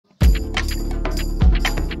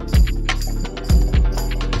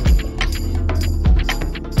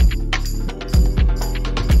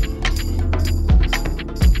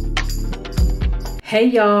Hey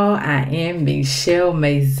y'all, I am Michele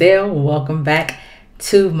Mazelleغ. Welcome back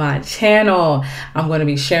to my channel. I'm going to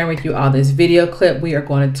be sharing with you all this video clip. We are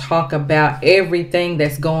going to talk about everything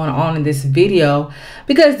that's going on in this video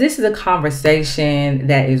because this is a conversation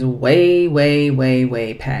that is way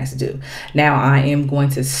past due. Now I am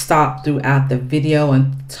going to stop throughout the video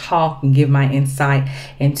and talk and give my insight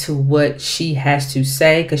into what she has to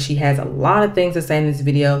say because she has a lot of things to say in this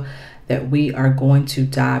video that we are going to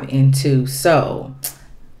dive into. So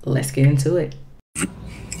let's get into it.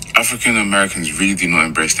 African Americans really do not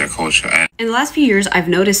embrace their culture. In the last few years, I've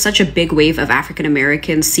noticed such a big wave of African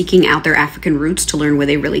Americans seeking out their African roots to learn where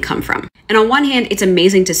they really come from. And on one hand, it's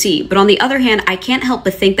amazing to see, but on the other hand, I can't help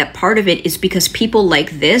but think that part of it is because people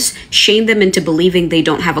like this shame them into believing they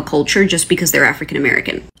don't have a culture just because they're African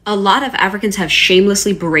American. A lot of Africans have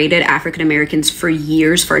shamelessly berated African Americans for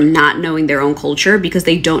years for not knowing their own culture because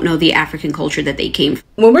they don't know the African culture that they came from.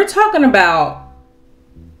 When we're talking about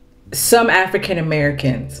some African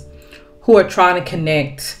Americans who are trying to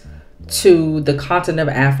connect to the continent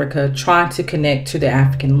of Africa, trying to connect to the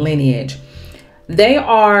African lineage, they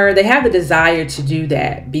have the desire to do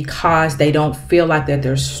that because they don't feel like that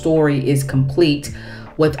their story is complete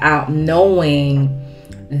without knowing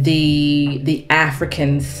the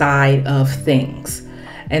African side of things.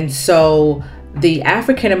 And so the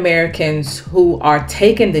African Americans who are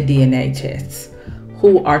taking the DNA tests,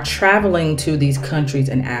 who are traveling to these countries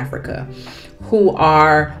in Africa, who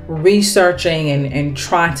are researching and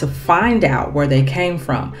trying to find out where they came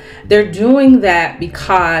from, they're doing that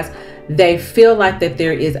because they feel like that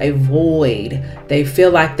there is a void. They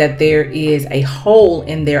feel like that there is a hole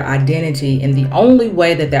in their identity. And the only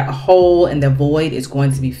way that that hole and the void is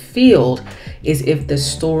going to be filled is if the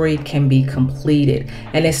story can be completed.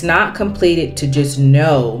 And it's not completed to just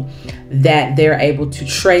know that they're able to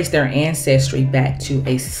trace their ancestry back to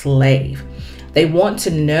a slave. They want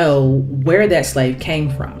to know where that slave came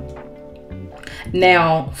from.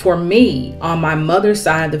 Now, for me, on my mother's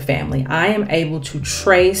side of the family, I am able to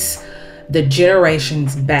trace the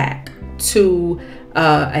generations back to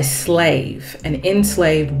a slave, an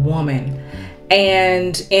enslaved woman.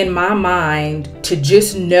 And in my mind, to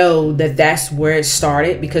just know that that's where it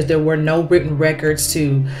started, because there were no written records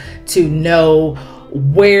to know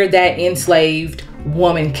where that enslaved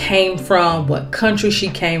woman came from, what country she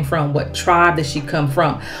came from, what tribe did she come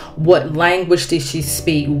from, what language did she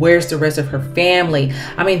speak, where's the rest of her family.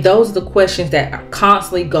 I mean, those are the questions that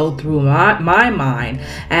constantly go through my mind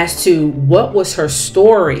as to what was her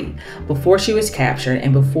story before she was captured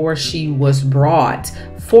and before she was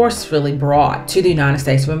forcefully brought to the United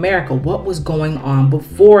States of America. What was going on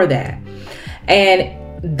before that?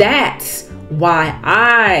 And that's why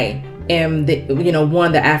I am one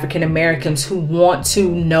of the African Americans who want to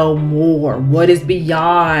know more. What is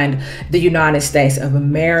beyond the United States of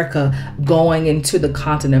America going into the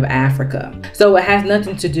continent of Africa? So it has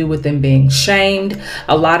nothing to do with them being shamed.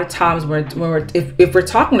 A lot of times if we're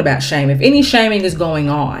talking about shame, if any shaming is going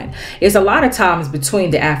on, it's a lot of times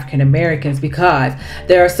between the African Americans, because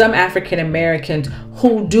there are some African Americans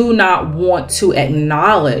who do not want to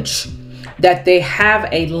acknowledge that they have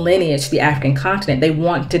a lineage, the African continent. They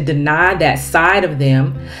want to deny that side of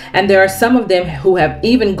them. And there are some of them who have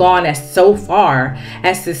even gone as so far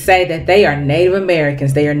as to say that they are Native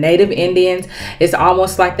Americans, they are Native Indians. It's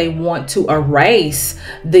almost like they want to erase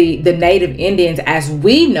the Native Indians as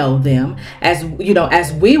we know them, as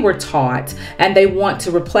we were taught, and they want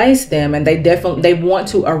to replace them, and they want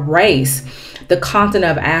to erase the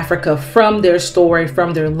continent of Africa from their story,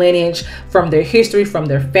 from their lineage, from their history, from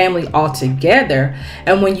their family altogether.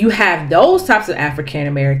 And when you have those types of African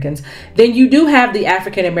Americans, then you do have the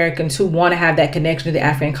African Americans who want to have that connection to the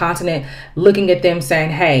African continent, looking at them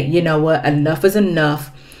saying, hey, you know what, enough is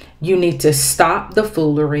enough. You need to stop the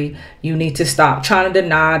foolery. You need to stop trying to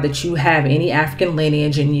deny that you have any African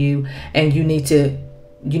lineage in you, and you need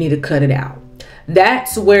to cut it out.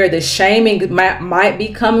 That's where the shaming might be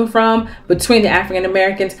coming from between the African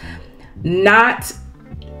Americans. Not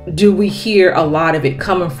do we hear a lot of it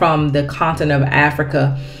coming from the continent of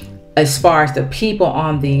Africa as far as the people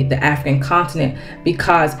on the African continent,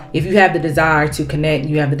 because if you have the desire to connect,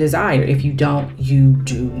 you have the desire. If you don't, you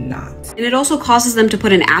do not. And it also causes them to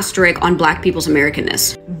put an asterisk on Black people's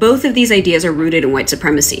Americanness. Both of these ideas are rooted in white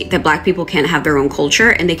supremacy, that Black people can't have their own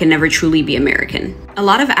culture and they can never truly be American. A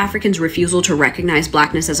lot of Africans' refusal to recognize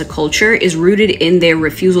Blackness as a culture is rooted in their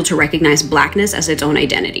refusal to recognize Blackness as its own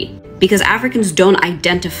identity. Because Africans don't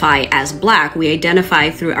identify as Black, we identify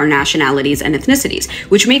through our nationalities and ethnicities,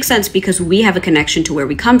 which makes sense because we have a connection to where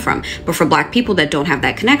we come from. But for Black people that don't have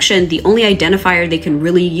that connection, the only identifier they can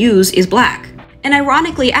really use is Black. And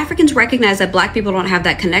ironically, Africans recognize that black people don't have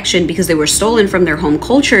that connection because they were stolen from their home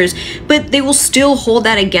cultures, but they will still hold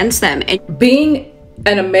that against them. And being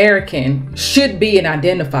an American should be an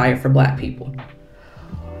identifier for black people.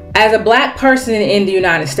 As a black person in the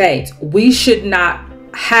United States, we should not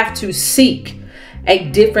have to seek a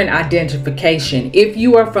different identification. If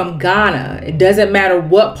you are from Ghana, it doesn't matter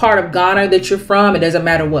what part of Ghana that you're from. It doesn't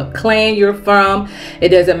matter what clan you're from. It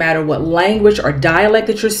doesn't matter what language or dialect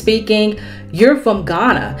that you're speaking. You're from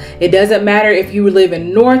Ghana. It doesn't matter if you live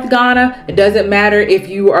in North Ghana. It doesn't matter if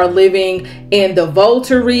you are living in the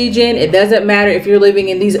Volta region. It doesn't matter if you're living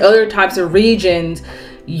in these other types of regions.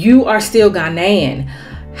 You are still Ghanaian.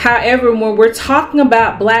 However, when we're talking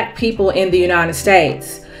about black people in the United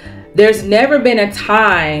States, there's never been a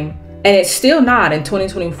time, and it's still not in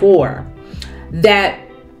 2024, that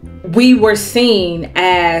we were seen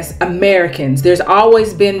as Americans. There's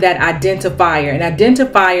always been that identifier, an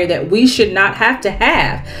identifier that we should not have to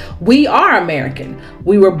have. We are American.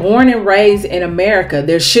 We were born and raised in America.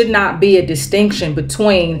 There should not be a distinction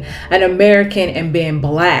between an American and being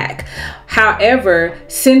black. However,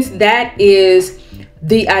 since that is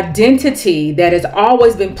the identity that has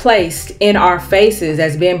always been placed in our faces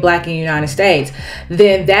as being black in the United States,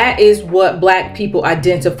 then that is what black people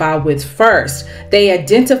identify with first. They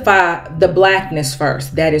identify the blackness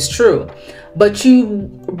first. That is true. But you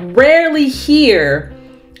rarely hear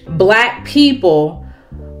black people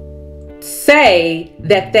say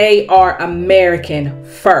that they are American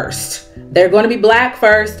first. They're going to be black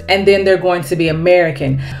first, and then they're going to be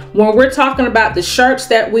American. When we're talking about the shirts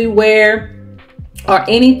that we wear, or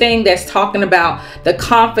anything that's talking about the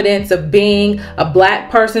confidence of being a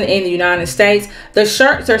black person in the United States, the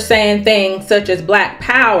shirts are saying things such as black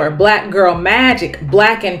power, black girl magic,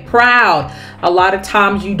 black and proud. A lot of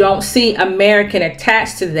times you don't see American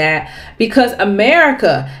attached to that because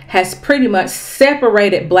America has pretty much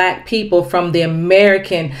separated black people from the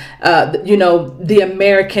American, the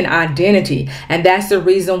American identity. And that's the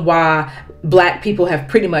reason why black people have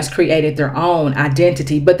pretty much created their own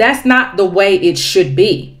identity. But that's not the way it should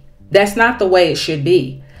be. That's not the way it should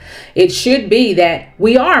be. It should be that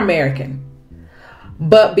we are American.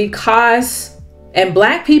 But because, and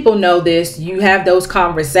black people know this, you have those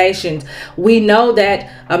conversations. We know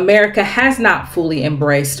that America has not fully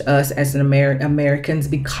embraced us as Americans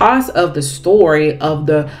because of the story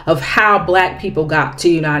of how black people got to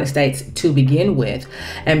the United States to begin with.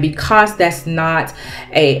 And because that's not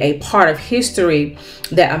a part of history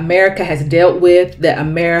that America has dealt with, that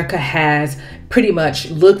America has pretty much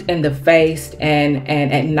looked in the face and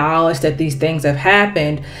acknowledged that these things have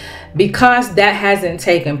happened. Because that hasn't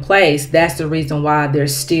taken place, that's the reason why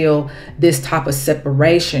there's still this type of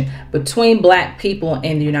separation between black people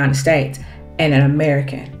in the United States and an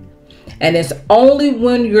American. And it's only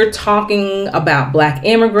when you're talking about black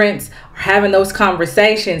immigrants or having those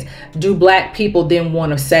conversations do black people then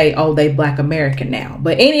want to say, oh, they black American now.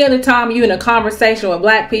 But any other time you're in a conversation with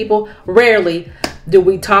black people, rarely do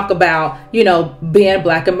we talk about, being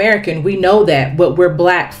black American. We know that, but we're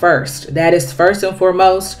black first. That is first and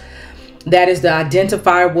foremost. That is the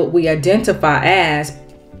identifier, what we identify as.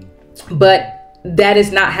 But that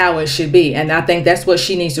is not how it should be. And I think that's what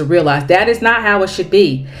she needs to realize. That is not how it should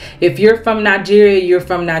be. If you're from Nigeria, you're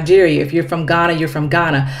from Nigeria. If you're from Ghana, you're from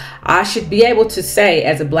Ghana. I should be able to say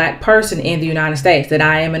as a black person in the United States that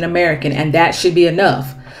I am an American, and that should be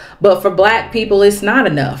enough. But for black people, it's not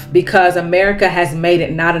enough because America has made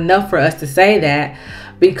it not enough for us to say that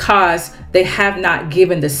because they have not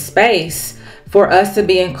given the space for us to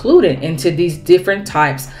be included into these different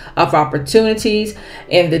types of opportunities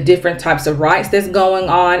and the different types of rights that's going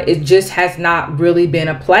on. It just has not really been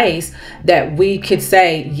a place that we could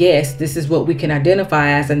say, yes, this is what we can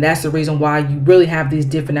identify as. And that's the reason why you really have these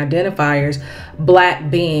different identifiers, black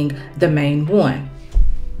being the main one.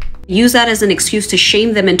 Use that as an excuse to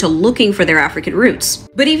shame them into looking for their African roots.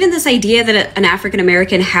 But even this idea that an African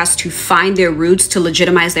American has to find their roots to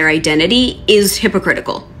legitimize their identity is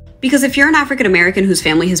hypocritical. Because if you're an African American whose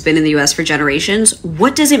family has been in the US for generations,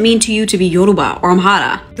 what does it mean to you to be Yoruba or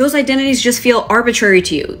Amhara? Those identities just feel arbitrary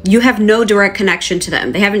to you. You have no direct connection to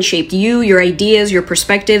them. They haven't shaped you, your ideas, your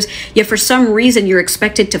perspectives, yet for some reason you're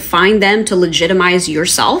expected to find them to legitimize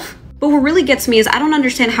yourself. But what really gets me is I don't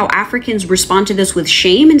understand how Africans respond to this with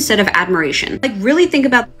shame instead of admiration. Like, really think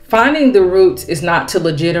about finding the roots is not to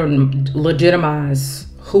legitimize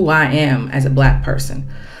who I am as a black person.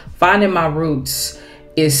 Finding my roots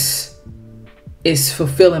is is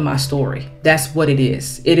fulfilling my story. That's what it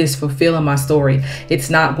is. It is fulfilling my story. It's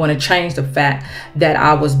not going to change the fact that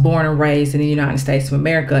I was born and raised in the United States of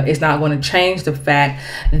America. It's not going to change the fact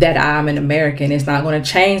that I'm an American. It's not going to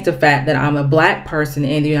change the fact that I'm a black person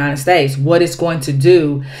in the United States. What it's going to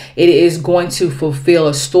do, it is going to fulfill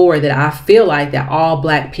a story that I feel like that all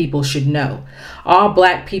black people should know. All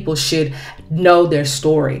black people should know their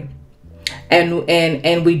story.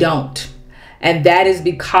 And we don't. And that is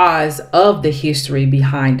because of the history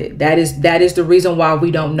behind it. That is the reason why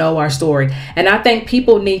we don't know our story. And I think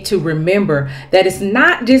people need to remember that it's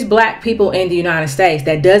not just black people in the United States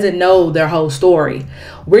that doesn't know their whole story.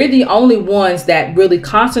 We're the only ones that really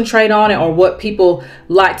concentrate on it, or what people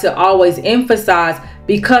like to always emphasize,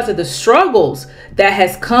 because of the struggles that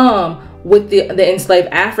has come with the enslaved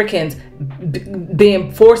Africans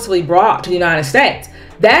being forcibly brought to the United States.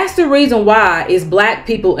 That's the reason why it's black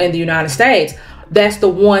people in the United States that's the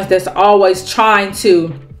ones that's always trying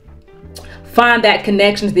to find that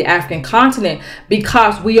connection to the African continent,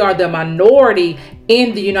 because we are the minority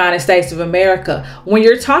in the United States of America. When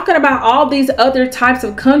you're talking about all these other types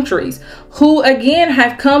of countries who again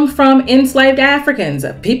have come from enslaved Africans,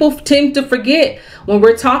 people tend to forget when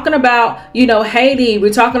we're talking about, Haiti,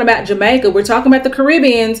 we're talking about Jamaica, we're talking about the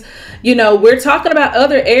Caribbeans, we're talking about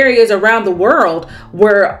other areas around the world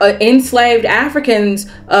where enslaved Africans,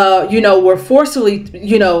 were forcibly,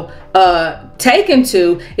 taken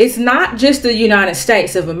to. It's not just the United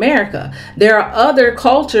States of America. There are other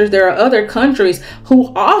cultures, there are other countries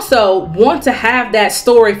who also want to have that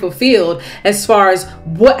story fulfilled as far as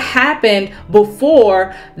what happened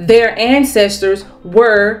before their ancestors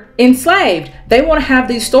were enslaved. They want to have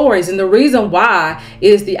these stories. And the reason why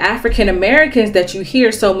is the African Americans that you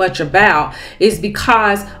hear so much about is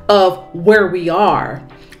because of where we are.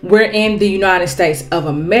 We're in the United States of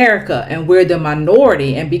America, and we're the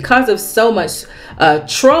minority. And because of so much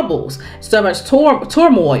troubles, so much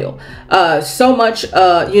turmoil, so much,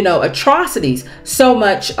 atrocities, so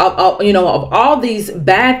much of all these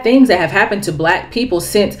bad things that have happened to black people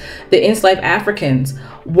since the enslaved Africans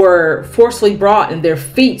were forcibly brought and their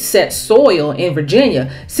feet set soil in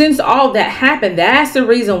Virginia. Since all that happened, that's the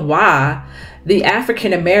reason why the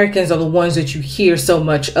African Americans are the ones that you hear so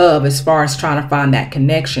much of as far as trying to find that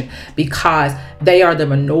connection, because they are the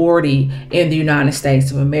minority in the United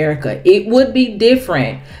States of America. It would be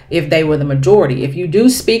different if they were the majority. If you do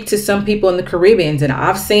speak to some people in the Caribbean, and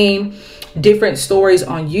I've seen different stories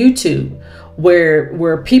on YouTube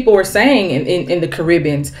where people are saying in the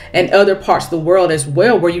Caribbean and other parts of the world as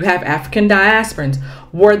well, where you have African diasporans,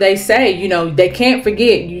 where they say, they can't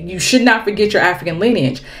forget, you should not forget your African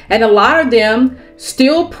lineage. And a lot of them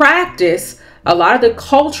still practice a lot of the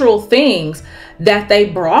cultural things that they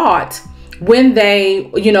brought when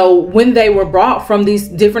they were brought from these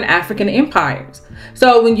different African empires.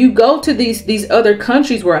 So when you go to these other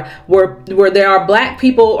countries where there are black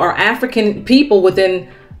people or African people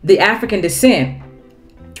within the African descent,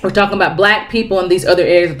 we're talking about black people in these other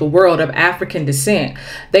areas of the world of African descent,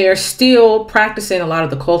 they are still practicing a lot of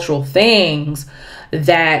the cultural things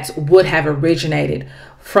that would have originated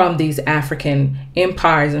from these African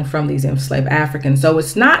empires and from these enslaved Africans. So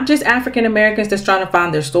it's not just African Americans that's trying to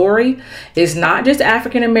find their story. It's not just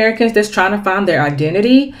African Americans that's trying to find their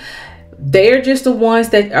identity. They're just the ones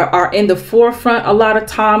that are in the forefront a lot of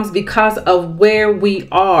times because of where we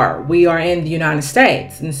are. We are in the United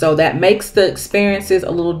States. And so that makes the experiences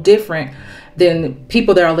a little different than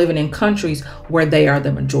people that are living in countries where they are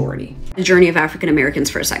the majority. The journey of African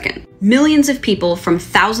Americans for a second. Millions of people from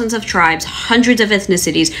thousands of tribes, hundreds of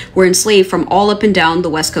ethnicities were enslaved from all up and down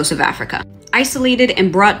the west coast of Africa, isolated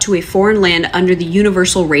and brought to a foreign land under the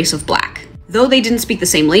universal race of black. Though they didn't speak the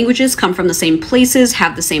same languages, come from the same places,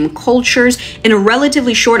 have the same cultures, in a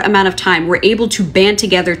relatively short amount of time were able to band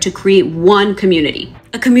together to create one community.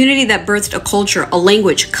 A community that birthed a culture, a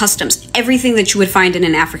language, customs, everything that you would find in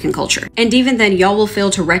an African culture. And even then, y'all will fail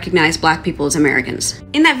to recognize black people as Americans.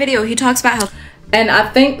 In that video, he talks about how... And I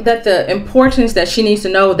think that the importance that she needs to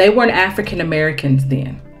know, they weren't African Americans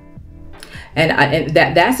then. And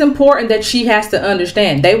that's important that she has to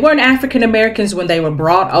understand. They weren't African Americans when they were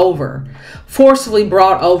brought over, forcibly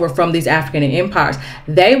brought over from these African empires.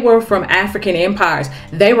 They were from African empires.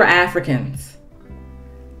 They were Africans.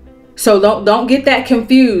 So don't get that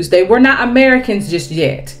confused. They were not Americans just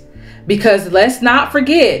yet. Because let's not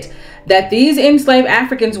forget that these enslaved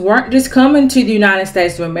Africans weren't just coming to the United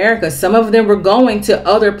States of America. Some of them were going to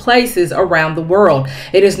other places around the world.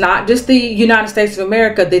 It is not just the United States of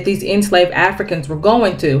America that these enslaved Africans were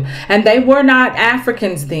going to. And they were not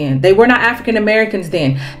Africans then. They were not African Americans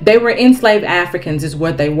then. They were enslaved Africans is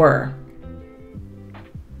what they were.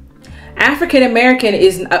 African American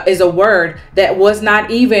is a word that was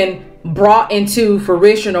not even brought into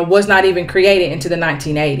fruition or was not even created into the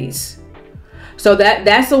 1980s. So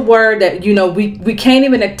that's a word that, you know, we can't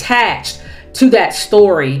even attach to that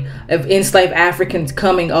story of enslaved Africans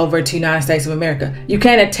coming over to the United States of America. You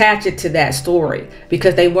can't attach it to that story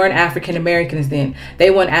because they weren't African Americans then.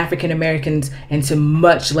 They weren't African Americans until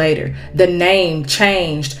much later. The name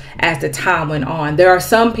changed as the time went on. There are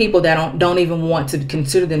some people that don't even want to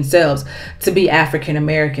consider themselves to be African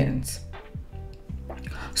Americans.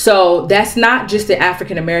 So that's not just the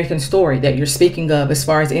African American story that you're speaking of, as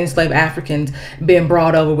far as enslaved Africans being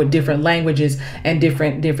brought over with different languages and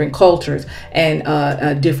different cultures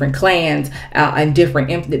and different clans and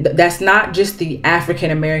different. That's not just the African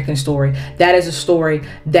American story. That is a story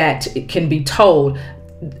that can be told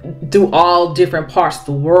through all different parts of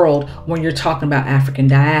the world when you're talking about African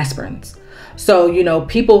diasporans. So, you know,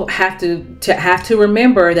 people have to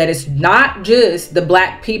remember that it's not just the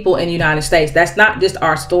black people in the United States. That's not just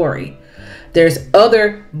our story. There's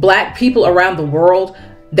other black people around the world.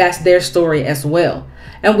 That's their story as well.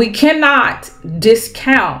 And we cannot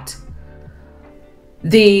discount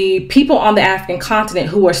the people on the African continent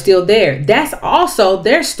who are still there. That's also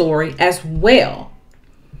their story as well.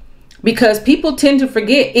 Because people tend to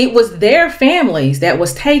forget it was their families that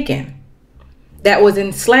was taken, that was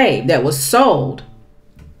enslaved, that was sold.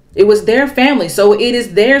 It was their family. So it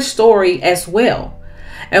is their story as well.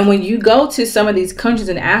 And when you go to some of these countries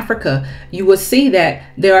in Africa, you will see that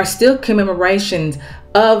there are still commemorations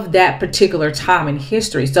of that particular time in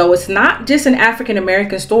history. So it's not just an African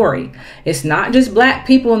American story. It's not just black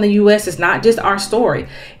people in the US. It's not just our story.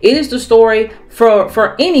 It is the story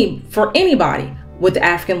for anybody with the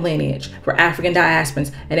African lineage, for African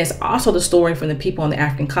diasporans. And it's also the story from the people on the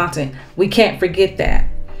African continent. We can't forget that.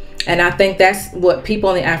 And I think that's what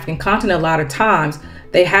people on the African continent, a lot of times,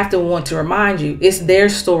 they have to want to remind you, it's their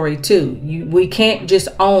story too. We can't just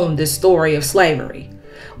own the story of slavery.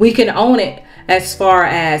 We can own it as far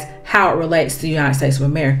as how it relates to the United States of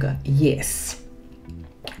America. Yes.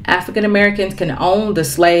 African Americans can own the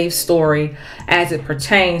slave story as it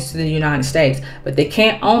pertains to the United States, but they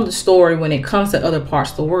can't own the story when it comes to other parts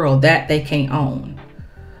of the world. That they can't own.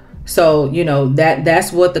 So, you know,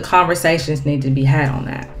 that's what the conversations need to be had on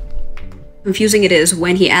that. Confusing it is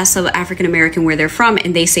when he asks an African American where they're from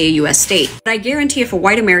and they say a US state. But I guarantee if a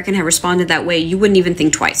white American had responded that way, you wouldn't even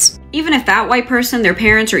think twice. Even if that white person, their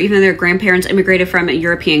parents, or even their grandparents immigrated from a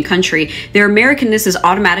European country, their Americanness is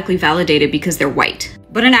automatically validated because they're white.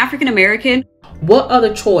 But an African American, what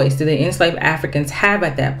other choice did the enslaved Africans have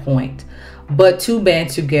at that point but to band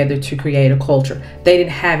together to create a culture? They didn't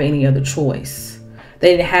have any other choice.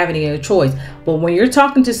 They didn't have any other choice. But when you're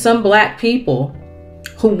talking to some black people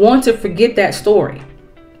who want to forget that story,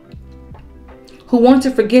 who want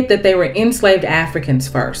to forget that they were enslaved Africans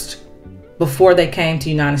first before they came to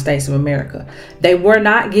the United States of America, they were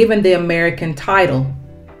not given the American title.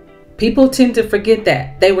 People tend to forget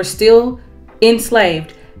that they were still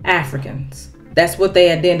enslaved Africans. That's what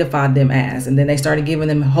they identified them as. And then they started giving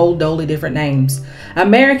them whole totally different names.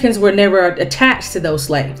 Americans were never attached to those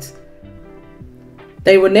slaves.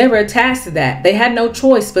 They were never attached to that. They had no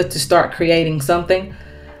choice but to start creating something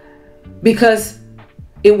because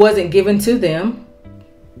it wasn't given to them.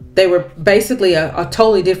 They were basically a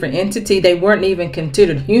totally different entity. They weren't even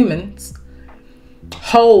considered humans,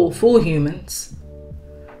 whole, full humans.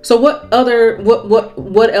 So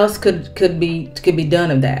what else could be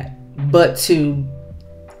done of that but to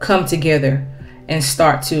come together and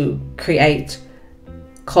start to create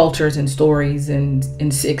cultures and stories and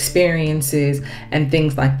experiences and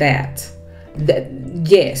things like that?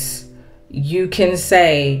 Yes, you can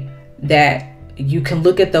say that you can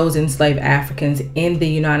look at those enslaved Africans in the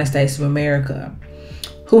United States of America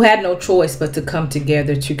who had no choice but to come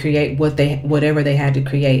together to create whatever they had to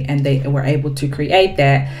create, and they were able to create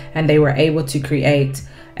that, and they were able to create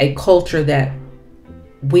a culture that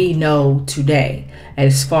we know today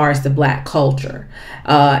as far as the black culture.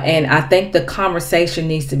 And I think the conversation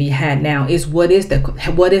needs to be had now is what is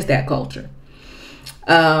that culture?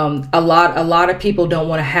 A lot of people don't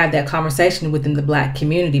want to have that conversation within the black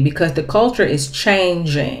community because the culture is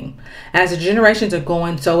changing. As the generations are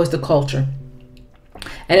going, so is the culture.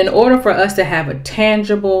 And in order for us to have a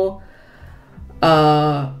tangible,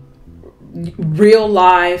 real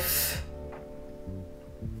life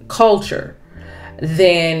culture,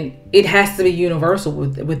 then it has to be universal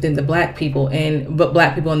within the black people and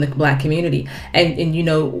black people in the black community. And you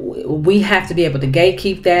know, we have to be able to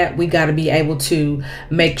gatekeep that. We got to be able to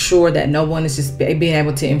make sure that no one is just being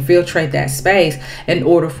able to infiltrate that space in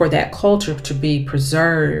order for that culture to be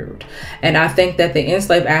preserved. And I think that the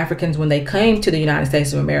enslaved Africans, when they came to the United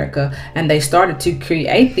States of America and they started to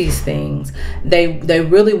create these things, they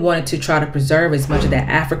really wanted to try to preserve as much of that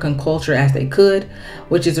African culture as they could,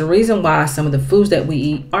 which is a reason why some of the foods that we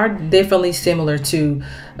eat are definitely similar to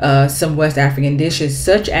some West African dishes,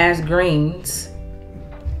 such as greens.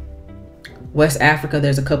 West Africa,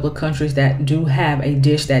 there's a couple of countries that do have a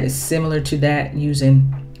dish that is similar to that,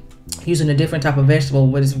 using a different type of vegetable,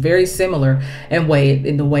 but it's very similar in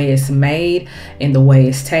the way it's made, in the way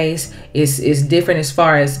it's tastes. It's different as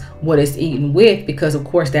far as what it's eaten with, because of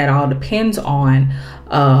course that all depends on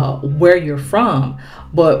where you're from.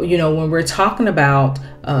 But you know, when we're talking about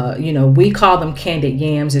you know, we call them candied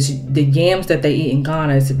yams. It's the yams that they eat in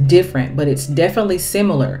Ghana is different, but it's definitely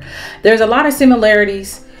similar. There's a lot of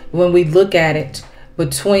similarities when we look at it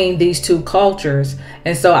between these two cultures,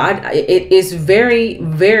 and so it is very,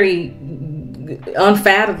 very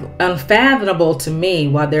unfathomable to me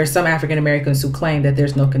why there are some African Americans who claim that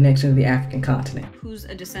there's no connection to the African continent. Who's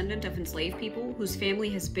a descendant of enslaved people, whose family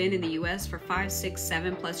has been in the US for 5, 6,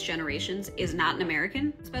 7+ generations, is not an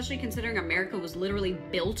American, especially considering America was literally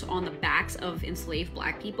built on the backs of enslaved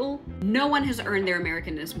black people. No one has earned their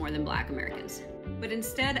Americanness more than black Americans. But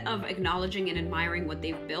instead of acknowledging and admiring what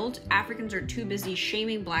they've built, Africans are too busy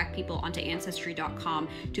shaming black people onto Ancestry.com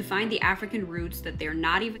to find the African roots that they're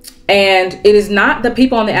not even. And it is not the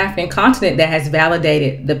people on the African continent that has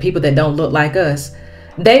validated the people that don't look like us.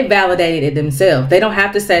 They validated it themselves. They don't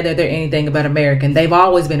have to say that they're anything but American. They've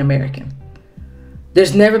always been American.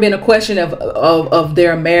 There's never been a question of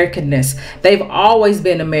their Americanness. They've always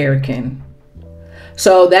been American.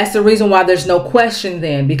 So that's the reason why there's no question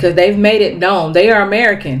then, because they've made it known they are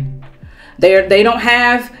American. They don't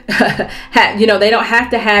have, you know, they don't have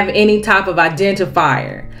to have any type of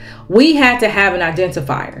identifier. We had to have an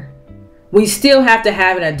identifier. We still have to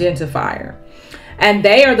have an identifier. And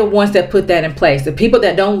they are the ones that put that in place. The people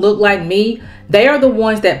that don't look like me, they are the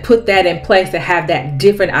ones that put that in place to have that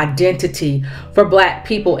different identity for black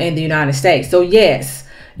people in the United States. So yes,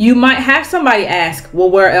 you might have somebody ask, well,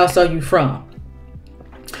 where else are you from?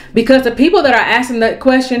 Because the people that are asking that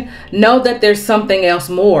question know that there's something else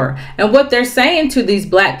more. And what they're saying to these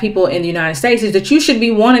black people in the United States is that you should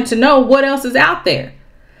be wanting to know what else is out there.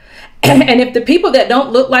 And if the people that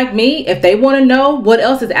don't look like me, if they want to know what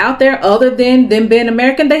else is out there other than them being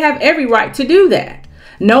American, they have every right to do that.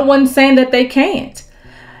 No one's saying that they can't.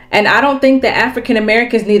 And I don't think that African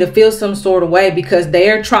Americans need to feel some sort of way because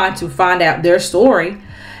they're trying to find out their story.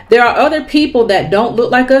 There are other people that don't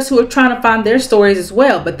look like us who are trying to find their stories as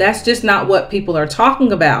well, but that's just not what people are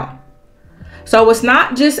talking about. So it's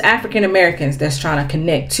not just African Americans that's trying to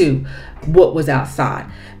connect to what was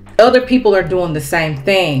outside. Other people are doing the same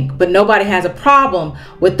thing, but nobody has a problem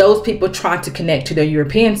with those people trying to connect to their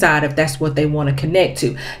European side if that's what they want to connect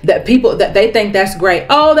to. That people that they think that's great.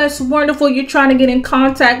 Oh, that's wonderful. You're trying to get in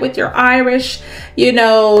contact with your Irish, you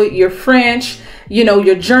know, your French, you know,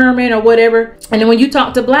 your German or whatever. And then when you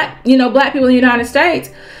talk to black people in the United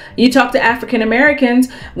States, you talk to African Americans,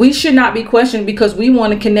 we should not be questioned because we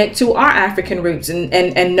want to connect to our African roots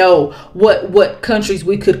and know what countries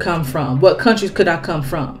we could come from. What countries could I come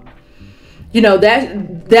from? You know,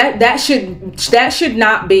 that should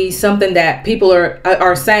not be something that people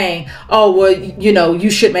are saying, oh, well, you know, you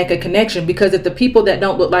should make a connection, because if the people that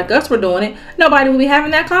don't look like us were doing it, nobody would be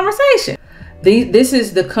having that conversation. This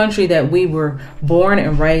is the country that we were born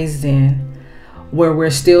and raised in, where we're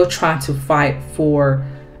still trying to fight for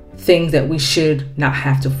things that we should not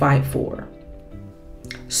have to fight for.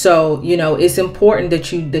 So, you know, it's important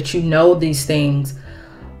that you know these things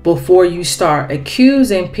before you start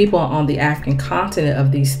accusing people on the African continent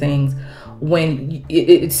of these things, when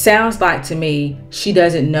it sounds like to me she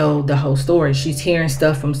doesn't know the whole story. She's hearing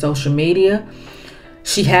stuff from social media.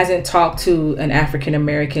 She hasn't talked to an African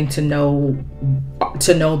American to know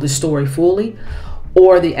the story fully,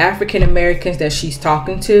 or the African Americans that she's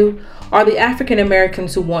talking to are the African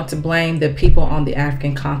Americans who want to blame the people on the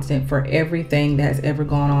African continent for everything that has ever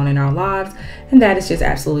gone on in our lives. And that is just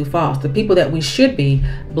absolutely false. The people that we should be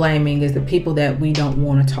blaming is the people that we don't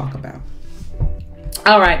want to talk about.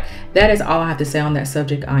 All right, that is all I have to say on that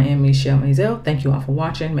subject. I am Michele Mazelleغ. Thank you all for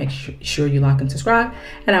watching. Make sure you like and subscribe,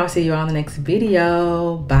 and I will see you all in the next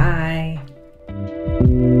video. Bye.